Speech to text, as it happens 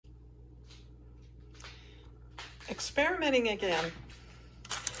experimenting again.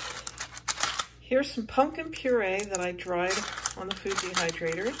 Here's some pumpkin puree that I dried on the food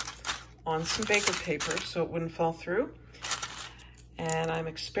dehydrator on some baking paper so it wouldn't fall through. And I'm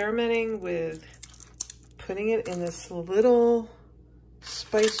experimenting with putting it in this little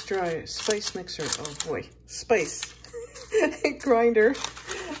spice mixer. Oh boy, spice grinder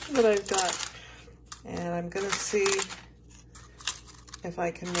that I've got. And I'm gonna see if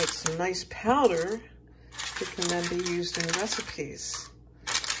I can make some nice powder that can then be used in recipes.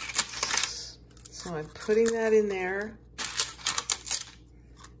 So I'm putting that in there.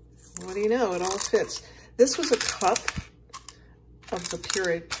 What do you know? It all fits. This was a cup of the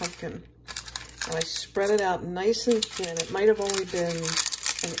pureed pumpkin. And I spread it out nice and thin. It might have only been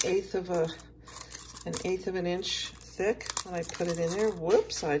an eighth of an inch thick when I put it in there.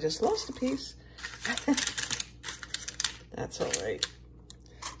 Whoops, I just lost a piece. That's all right.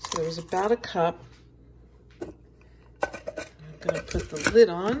 So there was about a cup. I'm gonna put the lid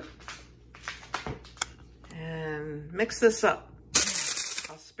on and mix this up.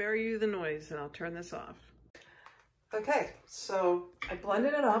 I'll spare you the noise and I'll turn this off. Okay, so I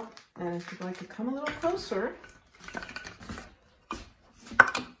blended it up, and if you'd like to come a little closer,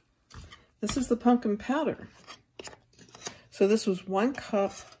 this is the pumpkin powder. So this was 1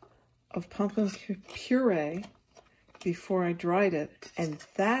 cup of pumpkin puree before I dried it, and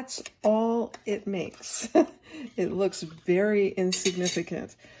that's all it makes. It looks very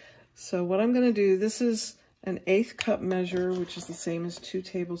insignificant. So what I'm gonna do, this is an 1/8 cup measure, which is the same as 2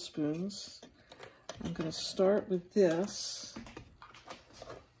 tablespoons. I'm going to start with this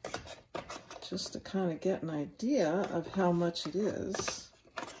just to kind of get an idea of how much it is.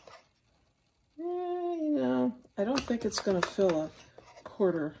 You know, I don't think it's going to fill a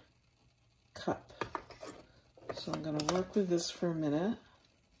 1/4 cup. So I'm going to work with this for a minute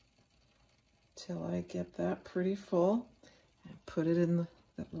till I get that pretty full and put it in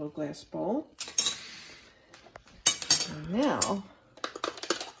that little glass bowl. And now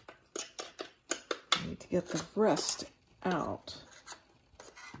I need to get the rest out.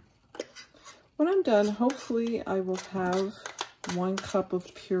 When I'm done, hopefully I will have 1 cup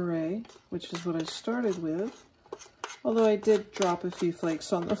of puree, which is what I started with. Although I did drop a few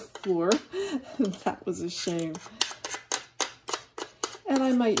flakes on the floor. That was a shame. And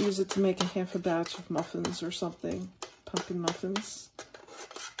I might use it to make a 1/2 batch of muffins or something. Pumpkin muffins.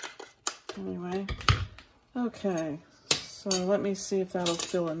 Anyway. Okay. So let me see if that'll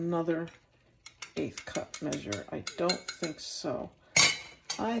fill another 1/8 cup measure. I don't think so.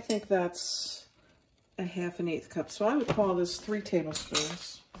 I think that's a 1/2 and 1/8 cup. So I would call this 3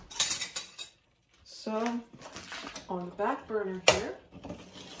 tablespoons. So on the back burner here,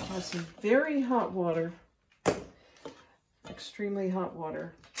 I have some very hot water, extremely hot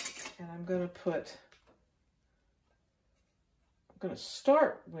water. And I'm going to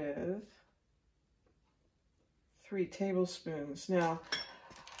start with 3 tablespoons. Now,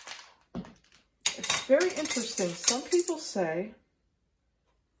 it's very interesting. Some people say,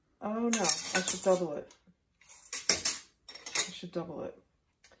 oh no, I should double it. I should double it.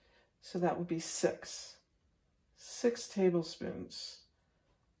 So that would be 6 tablespoons.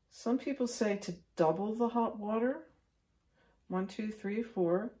 Some people say to double the hot water. 1, 2, 3,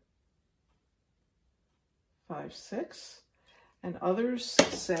 4, 5, 6. And others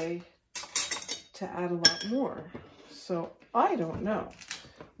say to add a lot more. So I don't know.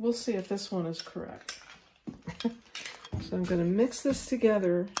 We'll see if this one is correct. So I'm going to mix this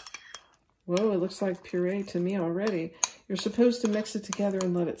together. Whoa, it looks like puree to me already. You're supposed to mix it together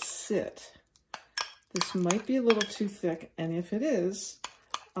and let it sit. This might be a little too thick, and if it is,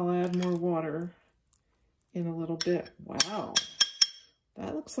 I'll add more water in a little bit. Wow,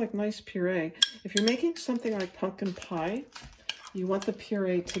 that looks like nice puree. If you're making something like pumpkin pie, you want the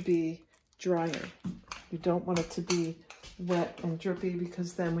puree to be drier. You don't want it to be wet and drippy,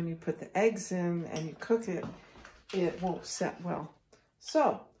 because then when you put the eggs in and you cook it, it won't set well.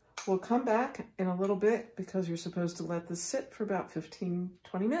 So we'll come back in a little bit, because you're supposed to let this sit for about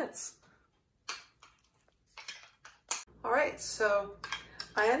 15-20 minutes. All right, so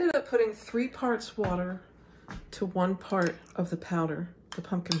I ended up putting 3 parts water to 1 part of the powder, the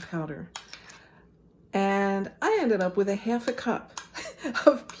pumpkin powder. And I ended up with a 1/2 cup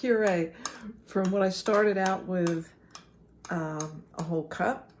of puree from what I started out with, a whole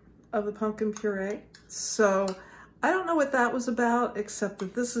cup of the pumpkin puree. So I don't know what that was about, except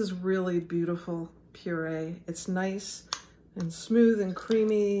that this is really beautiful puree. It's nice and smooth and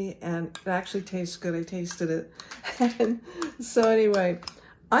creamy, and it actually tastes good. I tasted it. And so anyway,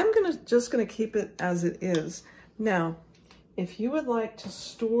 I'm just gonna keep it as it is. Now, if you would like to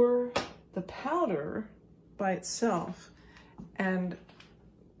store the powder by itself and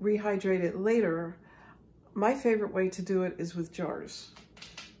rehydrate it later, my favorite way to do it is with jars.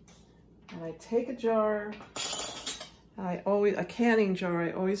 And I take a jar, a canning jar,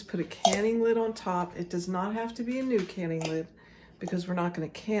 I always put a canning lid on top. It does not have to be a new canning lid because we're not going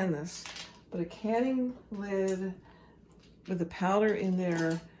to can this, but a canning lid with the powder in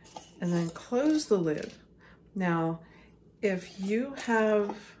there, and then close the lid. Now, if you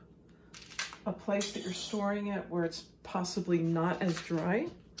have a place that you're storing it where it's possibly not as dry,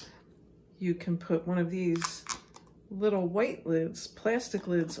 you can put one of these little white lids, plastic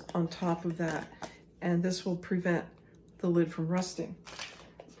lids, on top of that, and this will prevent the lid from rusting.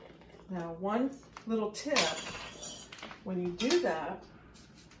 Now, one little tip, when you do that,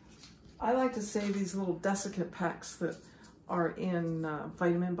 I like to save these little desiccant packs that are in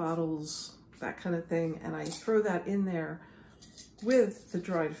vitamin bottles, that kind of thing, and I throw that in there with the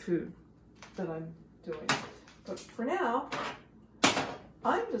dried food that I'm doing. But for now,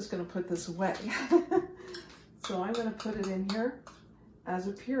 I'm just going to put this away. So I'm going to put it in here as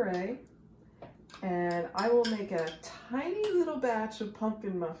a puree, and I will make a tiny little batch of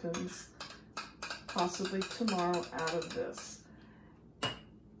pumpkin muffins, possibly tomorrow, out of this.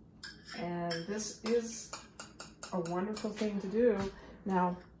 And this is a wonderful thing to do.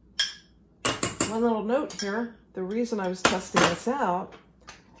 Now, one little note here, the reason I was testing this out,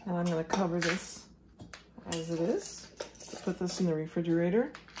 and I'm going to cover this as it is, put this in the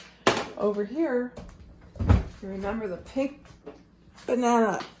refrigerator. Over here, you remember the pink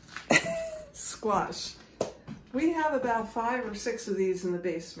banana squash. We have about 5 or 6 of these in the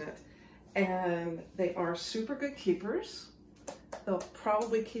basement, and they are super good keepers. They'll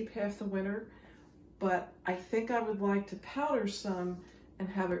probably keep half the winter, but I think I would like to powder some and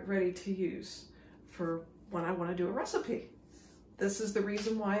have it ready to use for when I want to do a recipe. This is the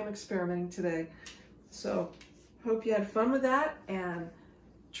reason why I'm experimenting today. So hope you had fun with that, and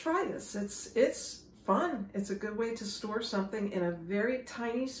try this. It's fun. It's a good way to store something in a very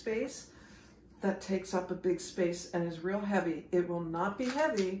tiny space that takes up a big space and is real heavy. It will not be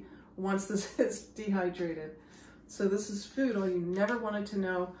heavy once this is dehydrated. So this is food all you never wanted to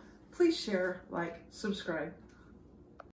know. Please share, like, subscribe.